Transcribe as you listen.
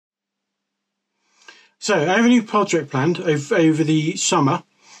So I have a new project planned over the summer,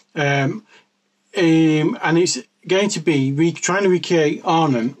 and it's going to be trying to recreate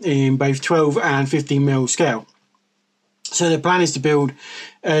Arnhem in both 12 and 15mm scale. So the plan is to build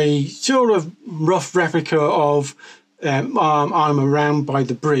a sort of rough replica of Arnhem around by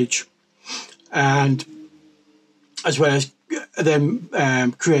the bridge, and as well as then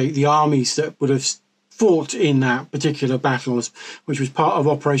create the armies that would have fought in that particular battle, which was part of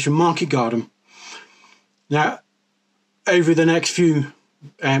Operation Market Garden. Now, over the next few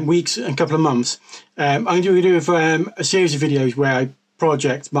weeks and couple of months, I'm going to do a series of videos where I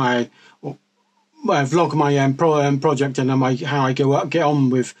vlog my project and how I get on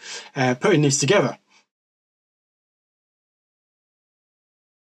with putting this together.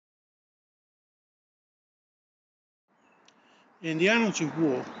 In the annals of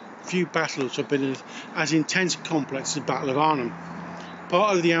war, few battles have been as intense and complex as the Battle of Arnhem.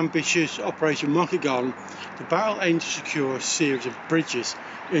 Part of the ambitious Operation Market Garden, the battle aimed to secure a series of bridges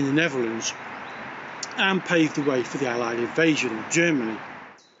in the Netherlands and pave the way for the Allied invasion of Germany.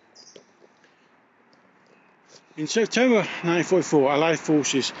 In September 1944, Allied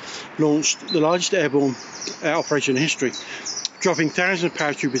forces launched the largest airborne operation in history, dropping thousands of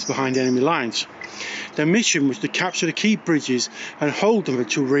paratroopers behind enemy lines. Their mission was to capture the key bridges and hold them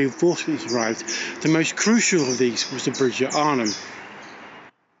until reinforcements arrived. The most crucial of these was the bridge at Arnhem.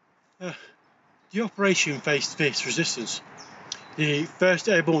 The operation faced fierce resistance. The 1st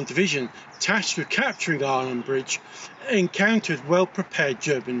Airborne Division, tasked with capturing the Arnhem Bridge, encountered well-prepared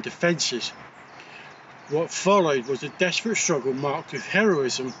German defences. What followed was a desperate struggle marked with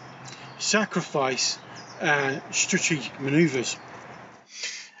heroism, sacrifice and strategic manoeuvres.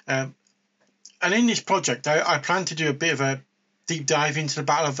 And in this project I plan to do a bit of a deep dive into the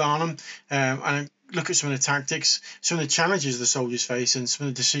Battle of Arnhem and look at some of the tactics, some of the challenges the soldiers face, and some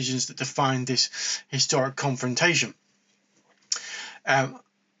of the decisions that defined this historic confrontation. And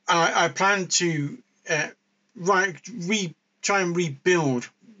I plan to try and rebuild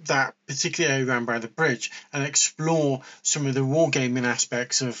that particular area around by the bridge and explore some of the wargaming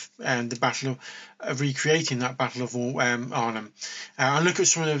aspects of the battle of recreating that Battle of Arnhem, and look at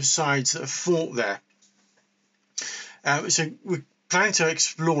some of the sides that have fought there. So we're planning to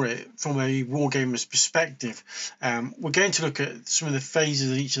explore it from a wargamer's perspective. We're going to look at some of the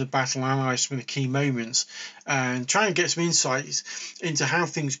phases of each of the battle, analyse some of the key moments, and try and get some insights into how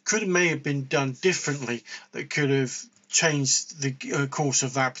things may have been done differently that could have changed the course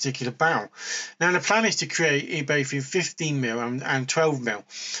of that particular battle. Now the plan is to create both in 15mm and 12mm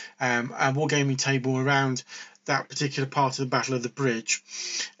a wargaming table around that particular part of the Battle of the Bridge,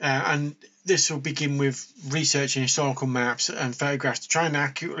 and this will begin with researching historical maps and photographs to try and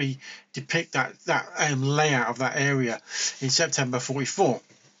accurately depict that layout of that area in September 44.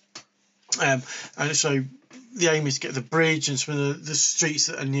 And so the aim is to get the bridge and some of the streets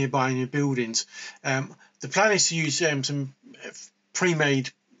that are nearby in the buildings. The plan is to use some pre-made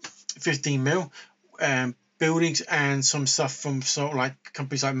 15mm buildings and some stuff from sort of like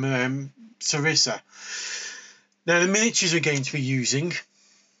companies like Sarissa. Now the miniatures we're going to be using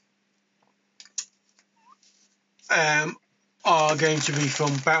are going to be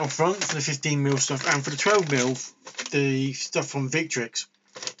from Battlefront for the 15mm stuff, and for the 12mm the stuff from Victrix.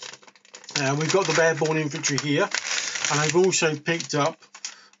 We've got the Airborne infantry here, and I've also picked up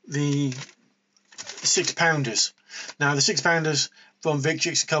the 6-pounders. Now the 6-pounders from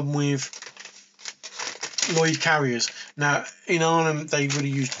Victrix come with Lloyd carriers. Now in Arnhem they really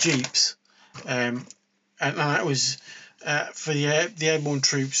used jeeps, and that was for the airborne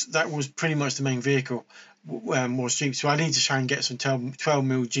troops. That was pretty much the main vehicle. Was jeeps. So I need to try and get some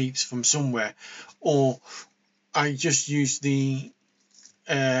 12mm jeeps from somewhere, or I just use the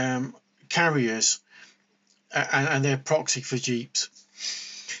carriers and their proxy for jeeps.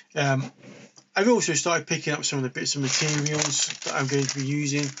 I've also started picking up some of the bits of materials that I'm going to be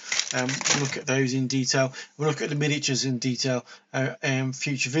using. We'll look at those in detail. We'll look at the miniatures in detail in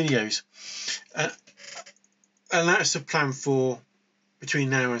future videos. And that's the plan for between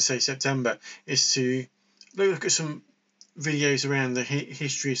now and say September, is to look at some videos around the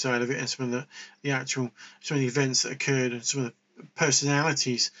history side of it and some of some of the events that occurred and some of the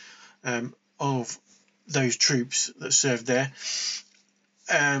personalities of those troops that served there.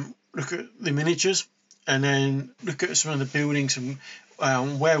 Look at the miniatures, and then look at some of the buildings and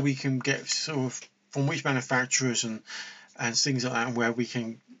where we can get sort of from which manufacturers and things like that, and where we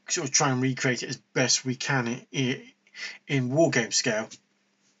can sort of try and recreate it as best we can in wargame scale.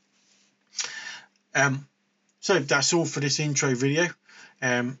 So that's all for this intro video.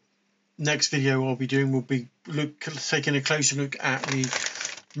 Next video I'll be doing will be taking a closer look at the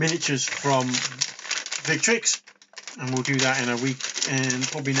miniatures from victrix, and we'll do that in a week, and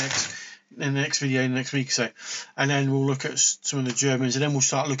probably in the next video in the next week or so, and then we'll look at some of the Germans, and then we'll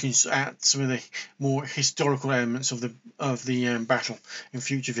start looking at some of the more historical elements of the battle in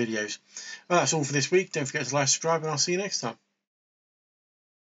future videos. Well, that's all for this week. Don't forget to like, subscribe, and I'll see you next time.